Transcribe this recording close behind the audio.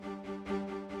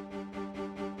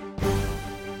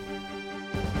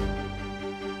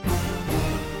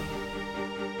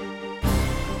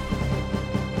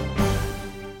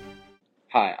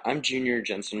Hi, I'm Junior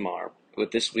Jenson Mahr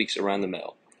with this week's Around the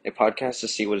Mill, a podcast to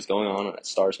see what is going on at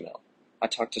Stars Mill. I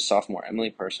talked to sophomore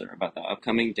Emily Purcer about the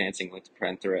upcoming Dancing with the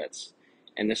Pantherettes,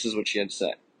 and this is what she had to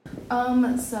say.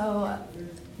 So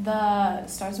the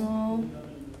Stars Mill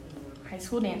high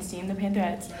school dance team, the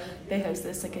Pantherettes, they host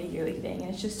this like a yearly thing,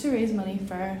 and it's just to raise money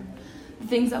for the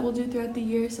things that we'll do throughout the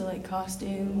year, so like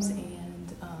costumes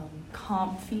and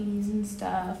comp fees and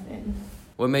stuff. And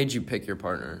What made you pick your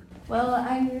partner? well,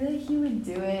 I knew that he would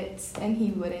do it, and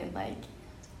he wouldn't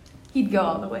he'd go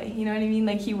all the way, you know what I mean?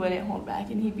 Like, he wouldn't hold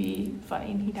back, and he'd be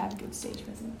funny, and he'd have good stage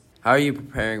presence. How are you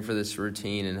preparing for this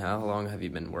routine, and how long have you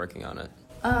been working on it?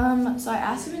 So I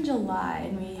asked him in July,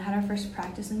 and we had our first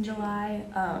practice in July,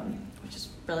 which is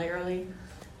really early.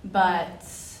 But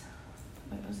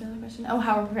what was the other question? Oh,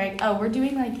 how we're preparing. Oh, we're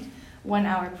doing 1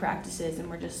 hour practices, and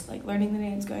we're just learning the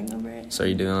dance, going over it. So are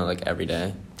you doing it every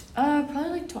day?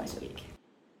 Probably twice a week.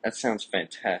 That sounds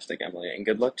fantastic, Emily, and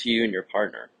good luck to you and your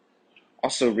partner.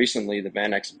 Also, recently the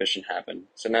band exhibition happened,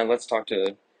 so now let's talk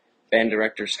to band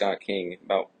director Scott King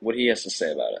about what he has to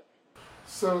say about it.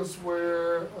 So it's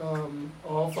where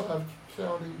all 5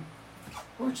 county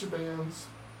marching bands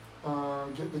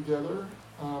get together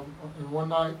in one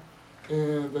night,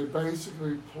 and they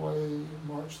basically play and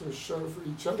march their show for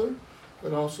each other,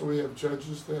 but also we have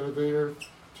judges that are there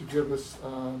to give us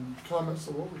comments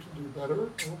on what we can do better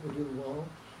and what we're doing well.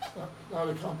 Not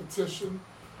a competition,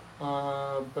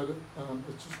 but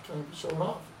it's just kind of showing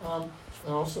off. It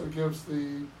also gives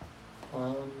the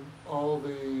all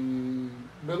the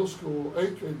middle school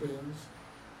 8th grade bands,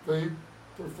 they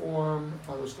perform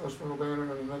the Star Spangled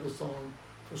Banner and another song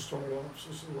to start off.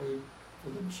 So it's a way for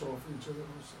them to show off for each other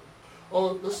also.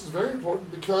 Oh, this is very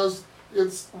important because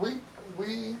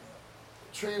we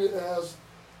treat it as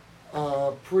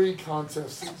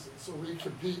pre-contest season. So we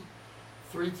compete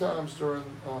 3 times during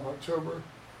October,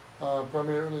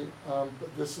 primarily,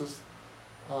 but this is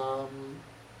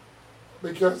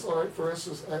because, all right, for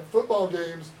instance, at football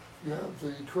games, you have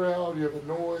the crowd, you have the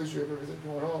noise, you have everything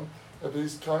going on. At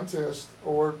these contests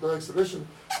or the exhibition,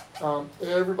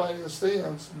 everybody in the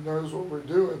stands knows what we're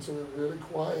doing, so they're really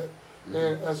quiet.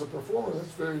 And as a performer, that's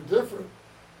a very different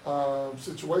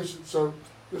situation. So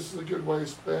this is a good way,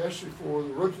 especially for the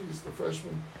rookies, the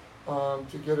freshmen,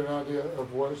 to get an idea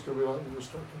of what it's going to be like when we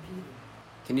start competing.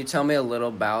 Can you tell me a little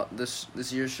about this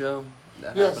year's show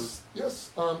that happened?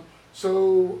 Yes.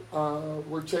 So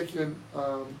we're taking,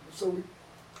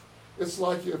 it's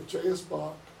like if J.S.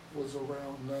 Bach was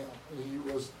around now, and he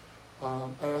was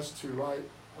asked to write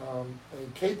a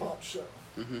K-pop show.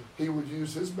 Mm-hmm. He would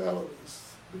use his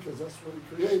melodies, because that's what he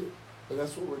created, and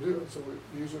that's what we're doing. So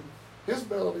we're using his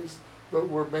melodies, but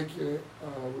we're making it,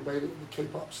 we made it in the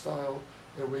K-pop style,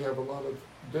 and we have a lot of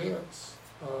dance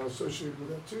associated with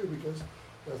that too, because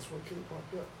that's what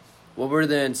K-pop does. What were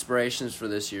the inspirations for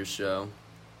this year's show?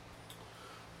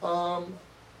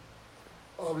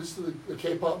 Obviously the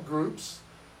K-pop groups,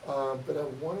 but I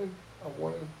wanted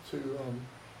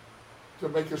to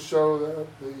make a show that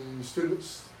the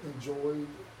students enjoyed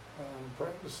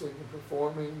practicing and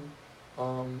performing,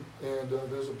 and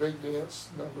there's a big dance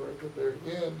number at the very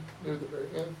end, near the very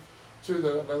end, too,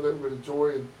 that I know they would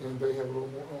enjoy, and they have a little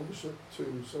more ownership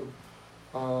too.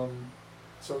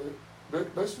 So,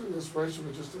 basically the inspiration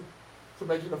was just to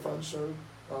make it a fun show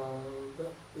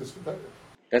that is competitive.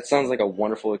 That sounds like a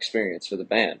wonderful experience for the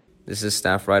band. This is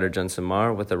staff writer Jenson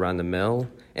Mahr with Around the Mill,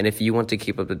 and if you want to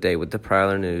keep up to date with the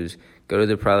Prowler News, go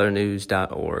to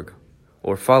theprowlernews.org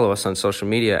or follow us on social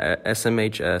media at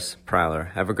SMHS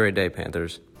Prowler. Have a great day,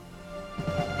 Panthers.